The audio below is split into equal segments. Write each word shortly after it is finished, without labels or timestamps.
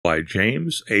by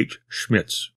James H.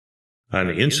 Schmitz. An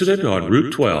incident on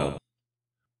Route 12.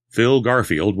 Phil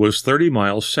Garfield was 30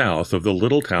 miles south of the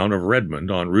little town of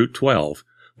Redmond on Route 12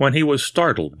 when he was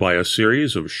startled by a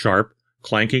series of sharp,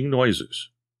 clanking noises.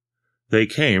 They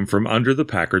came from under the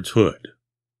Packard's hood.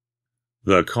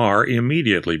 The car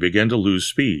immediately began to lose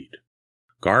speed.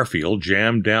 Garfield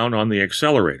jammed down on the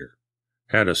accelerator,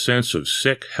 had a sense of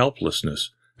sick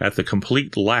helplessness at the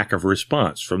complete lack of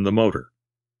response from the motor.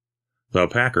 The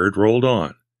Packard rolled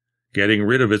on, getting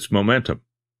rid of its momentum,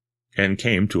 and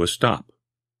came to a stop.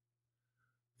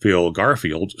 Phil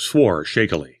Garfield swore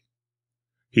shakily.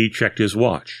 He checked his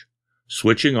watch,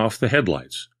 switching off the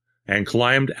headlights, and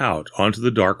climbed out onto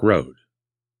the dark road.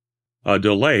 A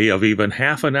delay of even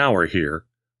half an hour here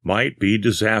might be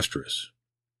disastrous.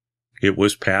 It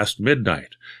was past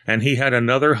midnight, and he had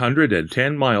another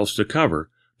 110 miles to cover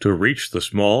to reach the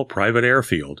small private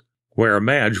airfield where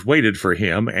Madge waited for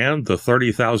him and the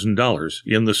 $30,000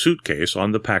 in the suitcase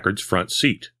on the Packard's front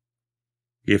seat.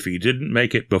 If he didn't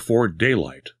make it before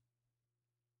daylight.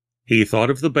 He thought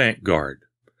of the bank guard.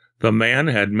 The man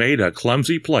had made a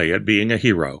clumsy play at being a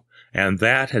hero, and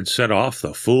that had set off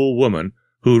the fool woman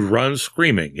who'd run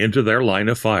screaming into their line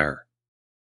of fire.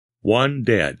 One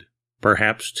dead,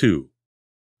 perhaps two.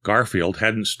 Garfield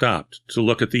hadn't stopped to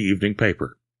look at the evening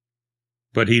paper.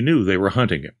 But he knew they were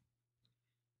hunting him.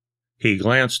 He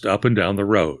glanced up and down the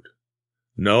road.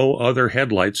 No other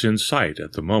headlights in sight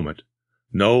at the moment,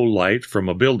 no light from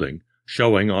a building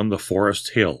showing on the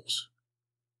forest hills.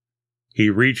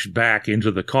 He reached back into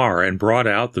the car and brought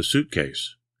out the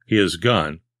suitcase, his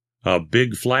gun, a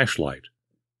big flashlight,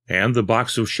 and the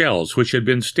box of shells which had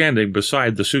been standing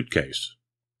beside the suitcase.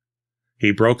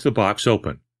 He broke the box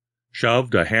open,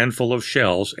 shoved a handful of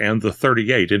shells and the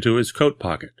 .38 into his coat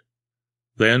pocket,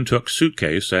 then took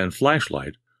suitcase and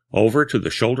flashlight over to the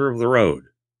shoulder of the road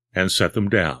and set them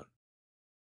down.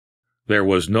 There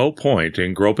was no point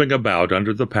in groping about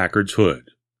under the Packard's hood.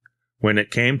 When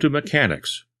it came to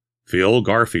mechanics, Phil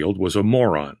Garfield was a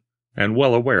moron, and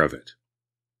well aware of it.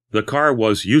 The car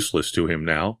was useless to him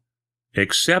now,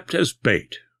 except as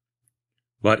bait.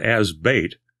 But as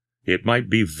bait, it might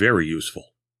be very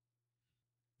useful.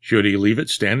 Should he leave it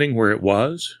standing where it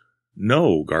was?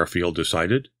 No, Garfield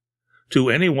decided. To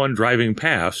anyone driving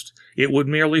past, it would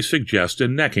merely suggest a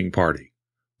necking party,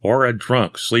 or a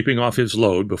drunk sleeping off his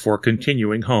load before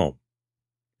continuing home.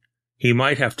 He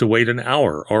might have to wait an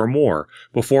hour or more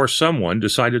before someone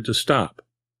decided to stop.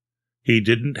 He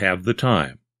didn't have the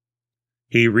time.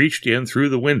 He reached in through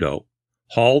the window,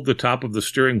 hauled the top of the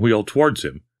steering wheel towards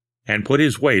him, and put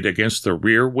his weight against the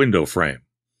rear window frame.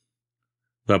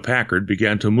 The Packard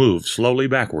began to move slowly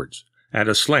backwards, at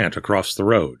a slant across the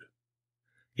road.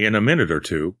 In a minute or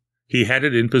two, he had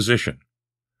it in position,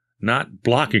 not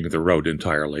blocking the road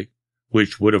entirely,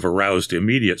 which would have aroused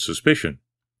immediate suspicion,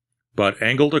 but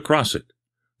angled across it,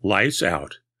 lights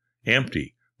out,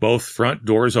 empty, both front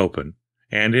doors open,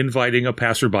 and inviting a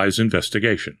passerby's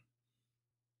investigation.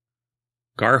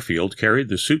 Garfield carried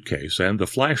the suitcase and the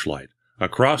flashlight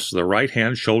across the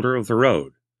right-hand shoulder of the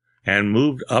road and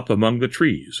moved up among the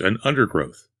trees and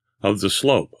undergrowth of the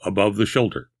slope above the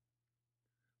shoulder.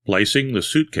 Placing the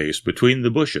suitcase between the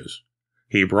bushes,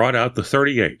 he brought out the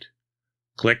 .38,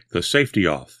 clicked the safety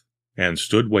off, and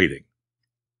stood waiting.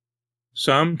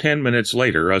 Some 10 minutes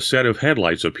later, a set of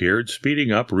headlights appeared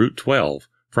speeding up Route 12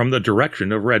 from the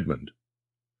direction of Redmond.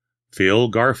 Phil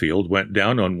Garfield went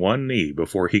down on one knee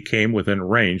before he came within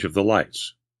range of the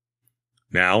lights.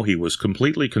 Now he was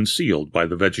completely concealed by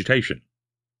the vegetation.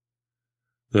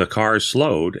 The car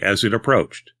slowed as it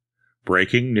approached,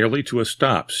 braking nearly to a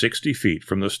stop 60 feet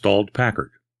from the stalled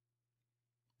Packard.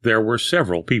 There were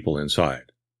several people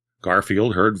inside.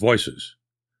 Garfield heard voices,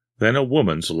 then a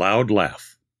woman's loud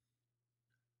laugh.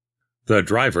 The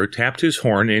driver tapped his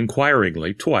horn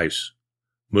inquiringly twice,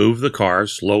 moved the car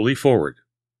slowly forward.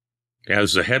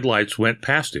 As the headlights went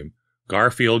past him,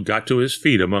 Garfield got to his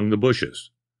feet among the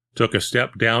bushes, took a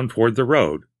step down toward the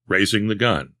road, raising the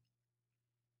gun.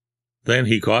 Then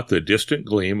he caught the distant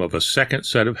gleam of a second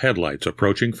set of headlights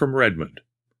approaching from Redmond.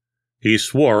 He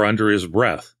swore under his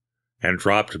breath and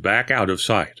dropped back out of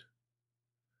sight.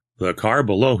 The car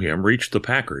below him reached the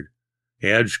Packard,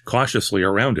 edged cautiously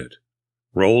around it,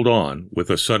 rolled on with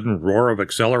a sudden roar of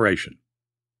acceleration.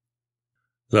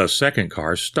 The second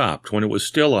car stopped when it was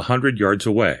still 100 yards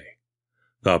away,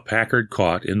 the Packard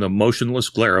caught in the motionless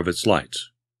glare of its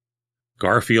lights.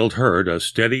 Garfield heard a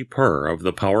steady purr of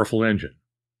the powerful engine.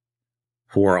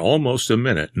 For almost a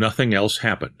minute nothing else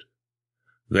happened.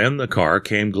 Then the car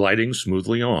came gliding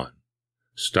smoothly on,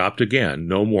 stopped again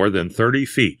no more than 30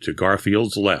 feet to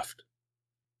Garfield's left.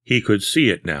 He could see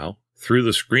it now, through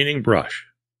the screening brush.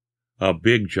 A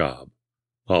big job.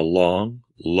 A long,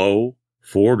 low,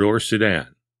 four-door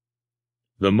sedan.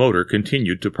 The motor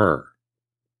continued to purr.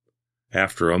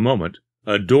 After a moment,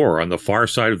 a door on the far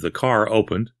side of the car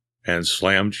opened and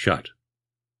slammed shut.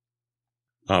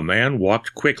 A man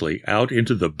walked quickly out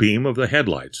into the beam of the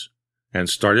headlights and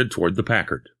started toward the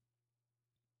Packard.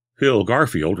 Phil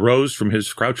Garfield rose from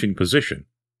his crouching position,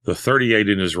 the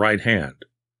 .38 in his right hand,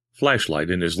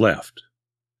 flashlight in his left.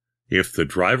 If the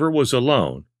driver was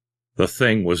alone, the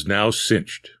thing was now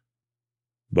cinched.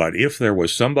 But if there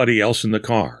was somebody else in the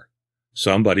car,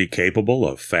 somebody capable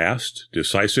of fast,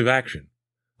 decisive action,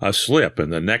 a slip in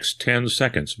the next 10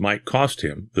 seconds might cost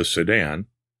him the sedan,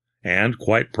 and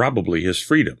quite probably his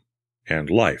freedom and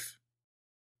life.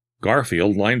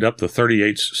 Garfield lined up the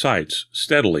 .38's sights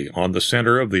steadily on the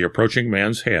center of the approaching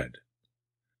man's head.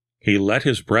 He let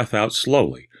his breath out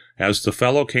slowly as the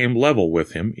fellow came level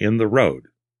with him in the road,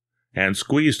 and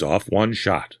squeezed off one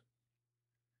shot.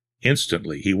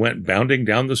 Instantly he went bounding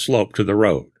down the slope to the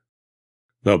road.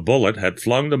 The bullet had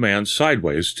flung the man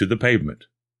sideways to the pavement.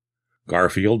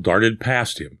 Garfield darted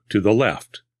past him to the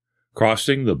left,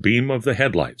 crossing the beam of the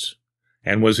headlights,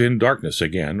 and was in darkness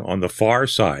again on the far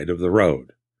side of the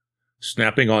road,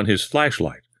 snapping on his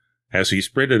flashlight as he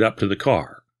sprinted up to the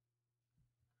car.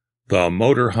 The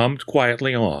motor hummed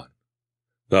quietly on.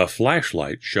 The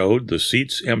flashlight showed the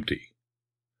seats empty.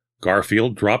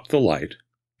 Garfield dropped the light,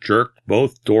 jerked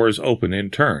both doors open in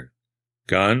turn,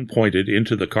 gun pointed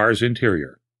into the car's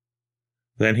interior.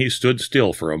 Then he stood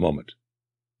still for a moment,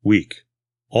 weak,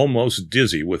 almost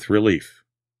dizzy with relief.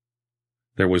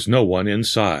 There was no one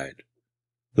inside.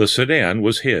 The sedan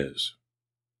was his.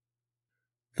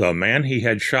 The man he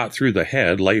had shot through the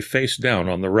head lay face down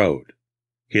on the road,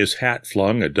 his hat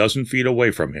flung a dozen feet away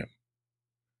from him.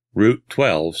 Route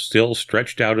 12 still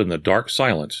stretched out in the dark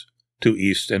silence to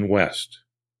east and west.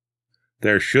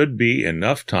 There should be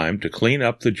enough time to clean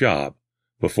up the job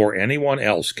before anyone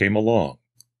else came along.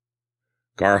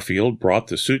 Garfield brought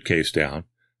the suitcase down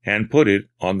and put it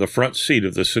on the front seat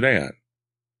of the sedan,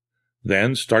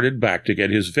 then started back to get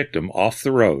his victim off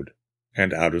the road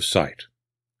and out of sight.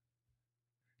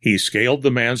 He scaled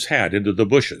the man's hat into the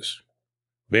bushes,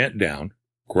 bent down,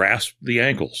 grasped the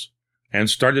ankles, and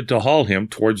started to haul him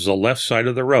towards the left side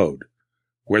of the road,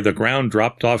 where the ground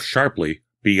dropped off sharply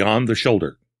beyond the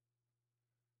shoulder.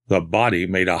 The body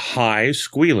made a high,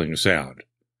 squealing sound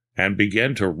and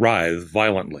began to writhe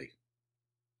violently.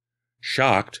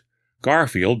 Shocked,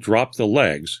 Garfield dropped the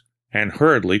legs and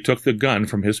hurriedly took the gun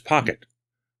from his pocket,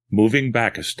 moving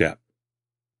back a step.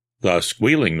 The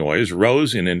squealing noise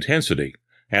rose in intensity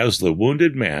as the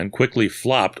wounded man quickly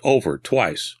flopped over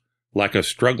twice, like a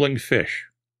struggling fish,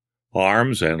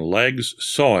 arms and legs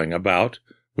sawing about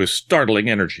with startling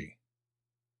energy.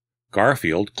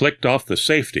 Garfield clicked off the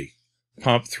safety,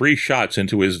 pumped 3 shots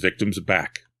into his victim's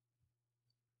back.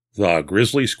 The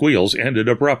grisly squeals ended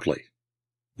abruptly.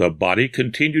 The body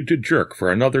continued to jerk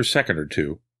for another second or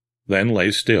two, then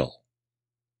lay still.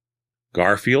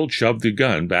 Garfield shoved the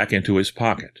gun back into his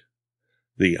pocket.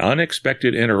 The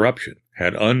unexpected interruption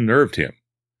had unnerved him.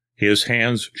 His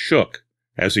hands shook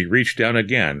as he reached down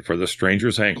again for the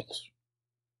stranger's ankles.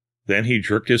 Then he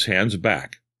jerked his hands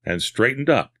back and straightened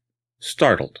up,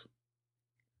 startled.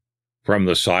 From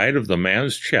the side of the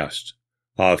man's chest,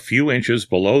 a few inches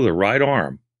below the right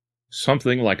arm,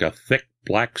 something like a thick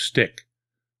black stick,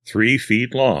 3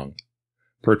 feet long,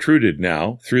 protruded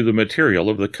now through the material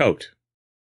of the coat.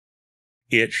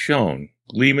 It shone,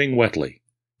 gleaming wetly,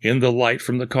 in the light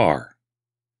from the car.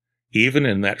 Even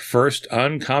in that first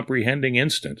uncomprehending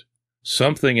instant,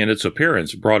 something in its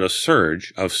appearance brought a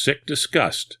surge of sick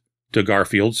disgust to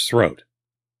Garfield's throat.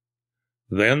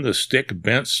 Then the stick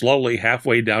bent slowly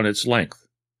halfway down its length,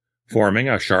 forming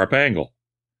a sharp angle,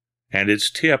 and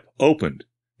its tip opened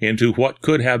into what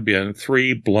could have been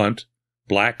 3 blunt,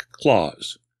 black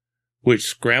claws, which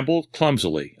scrambled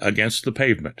clumsily against the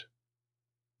pavement.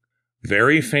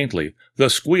 Very faintly, the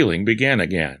squealing began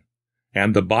again,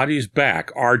 and the body's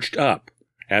back arched up,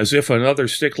 as if another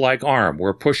stick-like arm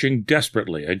were pushing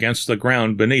desperately against the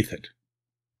ground beneath it.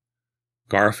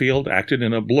 Garfield acted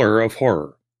in a blur of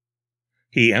horror.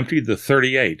 He emptied the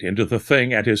 .38 into the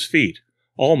thing at his feet,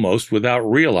 almost without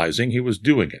realizing he was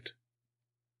doing it.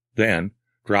 Then,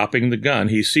 dropping the gun,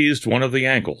 he seized one of the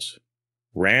ankles,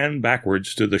 ran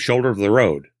backwards to the shoulder of the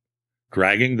road,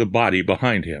 dragging the body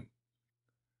behind him.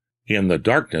 In the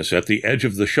darkness at the edge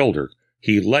of the shoulder,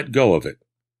 he let go of it,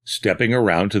 stepping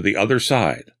around to the other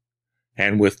side,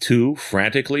 and with 2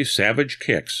 frantically savage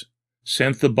kicks,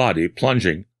 sent the body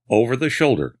plunging over the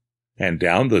shoulder and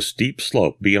down the steep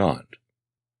slope beyond.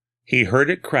 He heard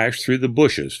it crash through the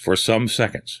bushes for some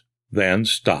seconds, then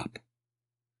stop.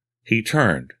 He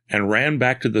turned and ran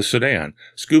back to the sedan,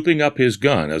 scooping up his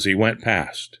gun as he went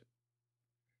past.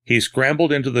 He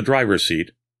scrambled into the driver's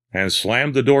seat and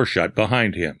slammed the door shut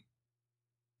behind him.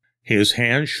 His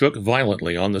hand shook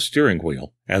violently on the steering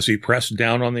wheel as he pressed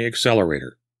down on the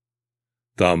accelerator.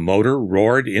 The motor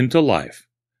roared into life,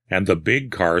 and the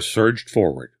big car surged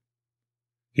forward.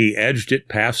 He edged it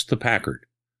past the Packard,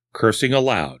 cursing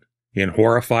aloud in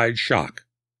horrified shock,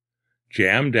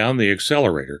 jammed down the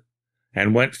accelerator,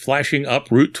 and went flashing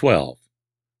up Route 12,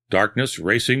 darkness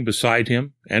racing beside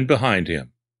him and behind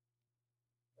him.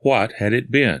 What had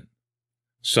it been?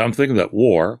 Something that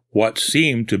wore what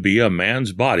seemed to be a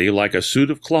man's body like a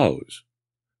suit of clothes,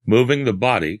 moving the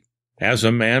body as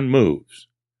a man moves,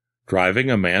 driving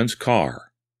a man's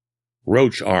car,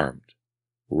 roach-armed,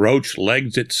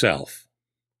 roach-legged itself.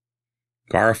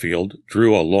 Garfield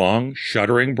drew a long,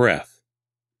 shuddering breath.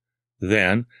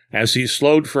 Then, as he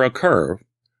slowed for a curve,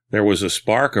 there was a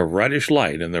spark of reddish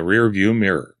light in the rear-view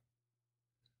mirror.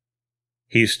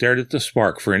 He stared at the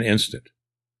spark for an instant,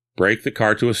 braked the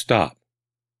car to a stop,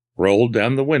 rolled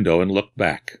down the window and looked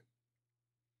back.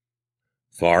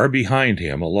 Far behind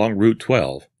him along Route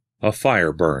 12, a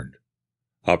fire burned,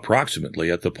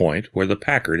 approximately at the point where the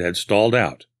Packard had stalled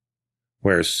out,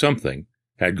 where something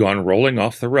had gone rolling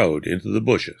off the road into the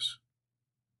bushes.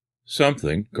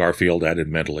 Something, Garfield added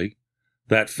mentally,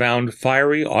 that found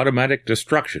fiery automatic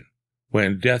destruction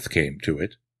when death came to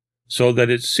it, so that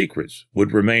its secrets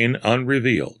would remain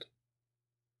unrevealed.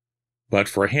 But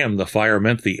for him the fire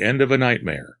meant the end of a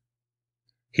nightmare.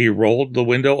 He rolled the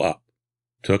window up,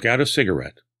 took out a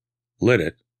cigarette, lit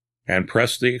it, and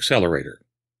pressed the accelerator.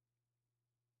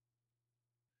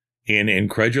 In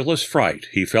incredulous fright,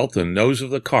 he felt the nose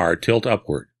of the car tilt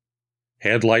upward,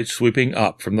 headlights sweeping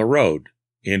up from the road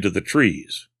into the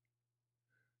trees.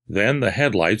 Then the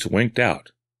headlights winked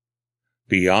out.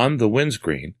 Beyond the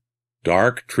windscreen,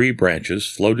 dark tree branches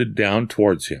floated down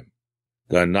towards him,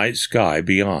 the night sky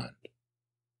beyond.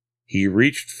 He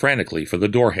reached frantically for the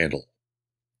door handle.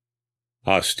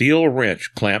 A steel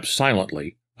wrench clamped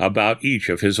silently about each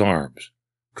of his arms,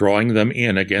 drawing them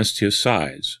in against his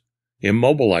sides,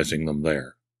 immobilizing them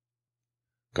there.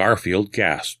 Garfield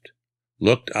gasped,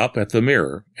 looked up at the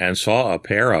mirror, and saw a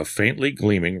pair of faintly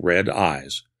gleaming red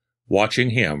eyes watching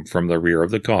him from the rear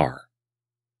of the car.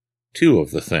 Two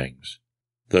of the things.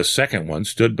 The second one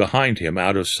stood behind him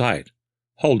out of sight,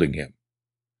 holding him.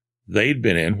 They'd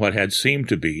been in what had seemed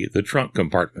to be the trunk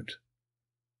compartment,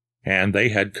 and they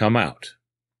had come out.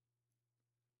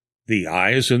 The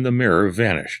eyes in the mirror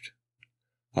vanished.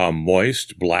 A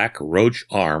moist, black roach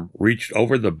arm reached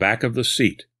over the back of the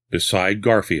seat beside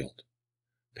Garfield,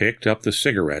 picked up the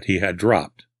cigarette he had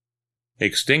dropped,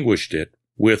 extinguished it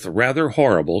with rather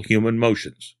horrible human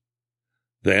motions,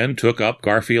 then took up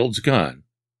Garfield's gun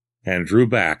and drew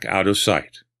back out of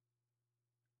sight.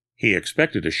 He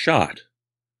expected a shot,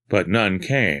 but none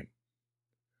came.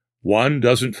 One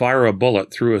doesn't fire a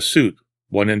bullet through a suit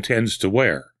one intends to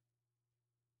wear.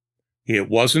 It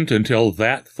wasn't until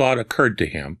that thought occurred to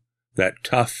him that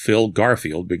tough Phil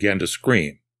Garfield began to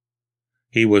scream.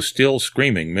 He was still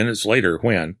screaming minutes later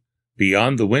when,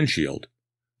 beyond the windshield,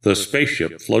 the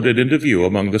spaceship floated into view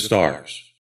among the stars.